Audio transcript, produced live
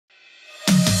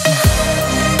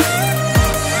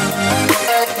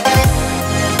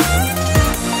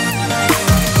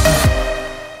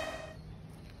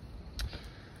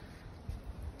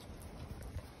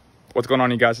What's going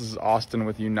on, you guys? This is Austin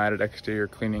with United Exterior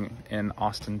Cleaning in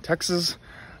Austin, Texas.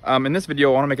 In this video,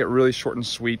 I want to make it really short and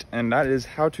sweet, and that is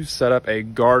how to set up a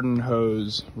garden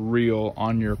hose reel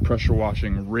on your pressure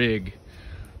washing rig.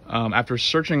 After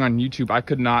searching on YouTube, I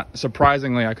could not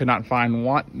find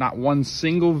not one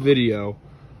single video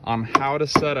on how to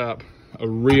set up a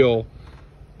reel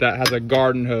that has a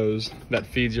garden hose that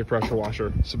feeds your pressure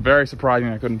washer. It's very surprising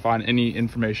I couldn't find any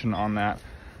information on that.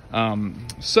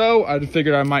 So I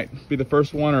figured I might be the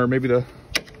first one, or maybe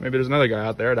there's another guy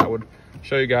out there that would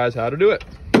show you guys how to do it.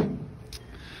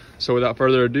 So without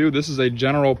further ado, this is a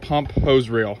general pump hose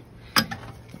reel.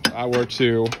 If I were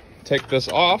to take this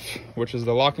off, which is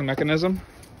the locking mechanism,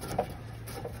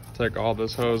 take all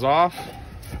this hose off,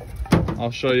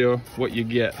 I'll show you what you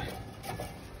get.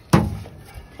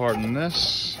 Pardon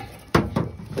this, a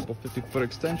couple 50-foot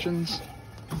extensions.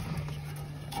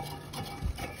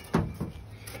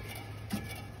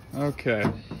 Okay,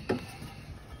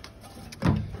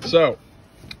 so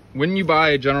when you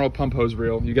buy a general pump hose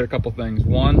reel, you get a couple things.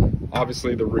 One,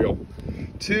 obviously the reel.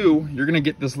 Two, you're gonna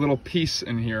get this little piece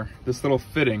in here, this little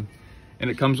fitting, and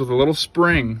it comes with a little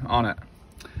spring on it.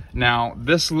 Now,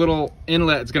 this little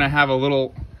inlet is gonna have a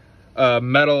little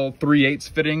metal 3/8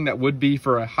 fitting that would be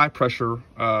for a high pressure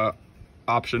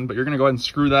option, but you're gonna go ahead and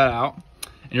screw that out,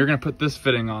 and you're gonna put this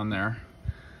fitting on there.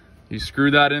 You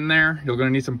screw that in there. You're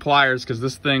gonna need some pliers because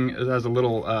this thing has a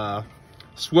little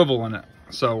swivel in it.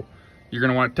 So you're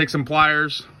gonna want to take some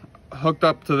pliers, hooked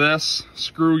up to this,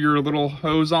 screw your little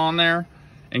hose on there,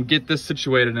 and get this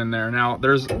situated in there. Now,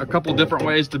 there's a couple different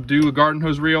ways to do a garden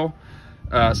hose reel.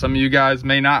 Some of you guys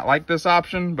may not like this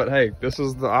option, but hey, this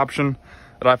is the option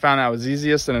that I found out was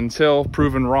easiest, and until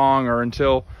proven wrong or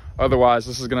until otherwise,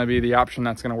 this is gonna be the option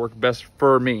that's gonna work best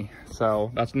for me.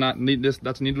 So that's needless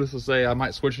to say, I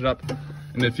might switch it up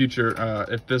in the future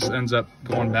if this ends up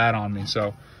going bad on me.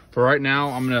 So for right now,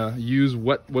 I'm gonna use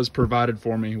what was provided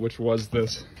for me, which was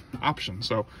this option.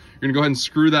 So you're gonna go ahead and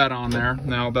screw that on there.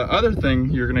 Now, the other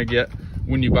thing you're gonna get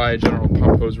when you buy a general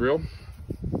pump hose reel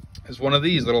is one of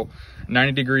these little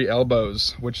 90-degree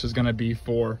elbows, which is gonna be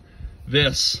for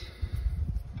this.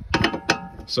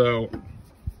 So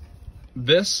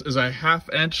this is a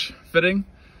 1/2-inch fitting.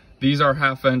 These are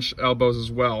 1/2-inch elbows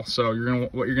as well. So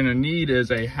what you're gonna need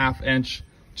is a 1/2-inch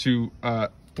to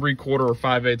 3/4 or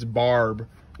 5/8 barb,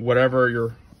 whatever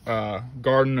your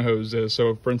garden hose is.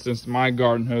 So for instance, my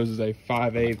garden hose is a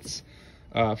 5/8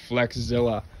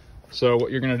 Flexzilla. So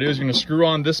what you're gonna do is you're gonna screw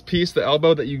on this piece, the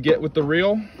elbow that you get with the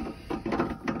reel.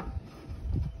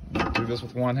 Do this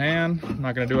with one hand. I'm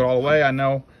not gonna do it all the way. I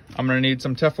know I'm gonna need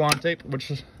some Teflon tape,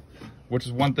 which is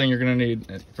one thing you're gonna need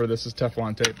for this is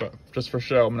Teflon tape, but just for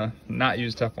show, I'm gonna not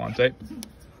use Teflon tape.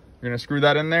 You're gonna screw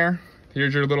that in there.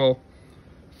 Here's your little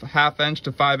 1/2-inch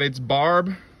to 5/8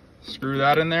 barb. Screw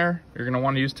that in there. You're gonna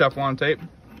wanna use Teflon tape.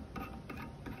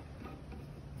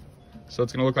 So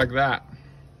it's gonna look like that.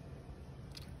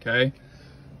 Okay,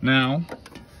 now,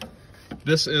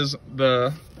 this is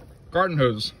the garden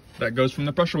hose that goes from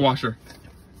the pressure washer.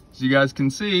 As you guys can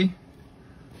see,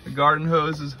 the garden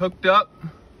hose is hooked up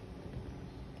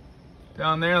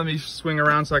down there. Let me swing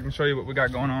around so I can show you what we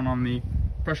got going on the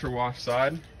pressure wash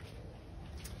side.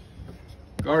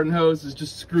 Garden hose is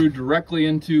just screwed directly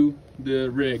into the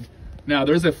rig. Now,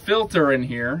 there's a filter in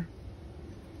here,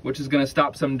 which is gonna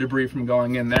stop some debris from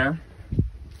going in there.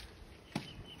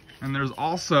 And there's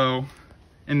also,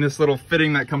 in this little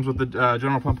fitting that comes with the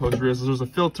general pump hose reels, there's a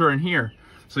filter in here.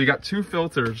 So you got two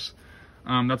filters.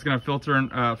 That's gonna filter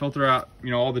out,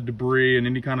 all the debris and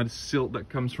any kind of silt that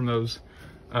comes from those,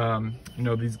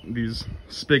 these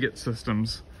spigot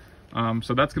systems.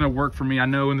 So that's gonna work for me. I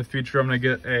know in the future I'm gonna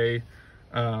get a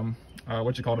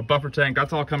a buffer tank.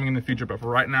 That's all coming in the future, but for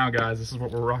right now, guys, this is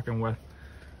what we're rocking with.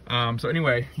 So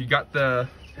anyway, you got the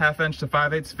 1/2-inch to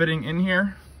 5/8 fitting in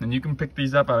here, and you can pick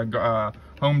these up at a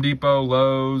Home Depot,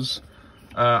 Lowe's.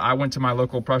 I went to my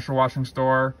local pressure washing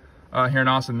store here in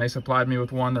Austin. They supplied me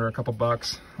with one. They're a couple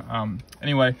bucks.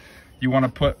 Anyway, you want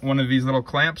to put one of these little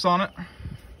clamps on it.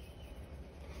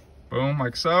 Boom,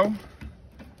 like so.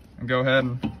 And go ahead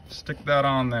and stick that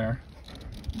on there,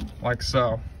 like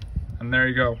so. And there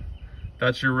you go.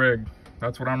 That's your rig.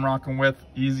 That's what I'm rocking with.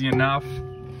 Easy enough.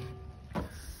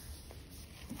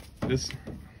 This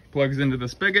plugs into the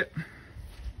spigot.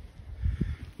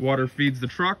 Water feeds the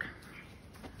truck.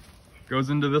 Goes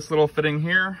into this little fitting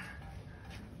here.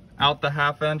 Out the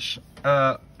 1/2-inch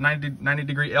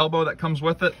 90-degree elbow that comes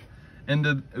with it.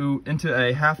 Into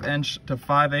a 1/2-inch to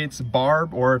 5/8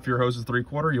 barb, or if your hose is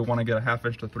 3/4, you'll want to get a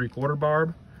 1/2-inch to 3/4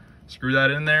 barb. Screw that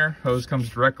in there. Hose comes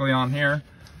directly on here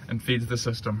and feeds the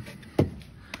system.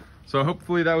 So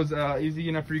hopefully that was easy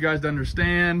enough for you guys to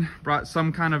understand, brought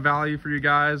some kind of value for you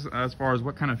guys as far as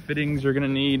what kind of fittings you're gonna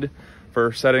need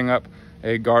for setting up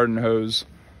a garden hose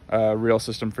reel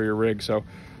system for your rig. So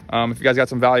if you guys got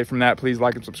some value from that, please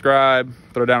like and subscribe,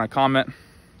 throw down a comment.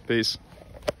 Peace.